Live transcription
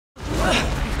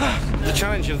The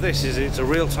challenge of this is it's a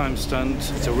real-time stunt,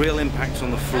 it's a real impact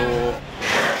on the floor,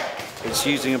 it's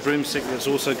using a broomstick that's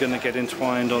also going to get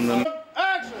entwined on them.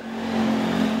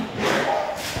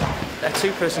 A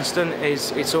two-person stunt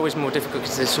it's always more difficult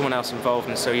because there's someone else involved,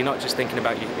 and so you're not just thinking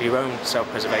about your own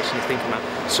self-preservation, you're thinking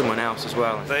about someone else as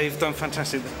well. They've done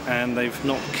fantastic, and they've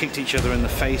not kicked each other in the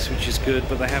face, which is good,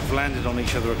 but they have landed on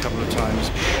each other a couple of times.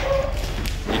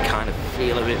 You kind of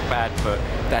feel a bit bad, but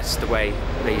that's the way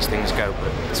these things go,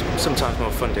 but it's sometimes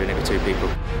more fun doing it with two people.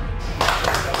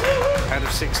 Out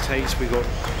of 6 takes, we got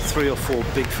 3 or 4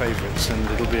 big favourites, and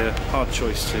it'll be a hard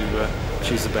choice to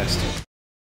choose the best.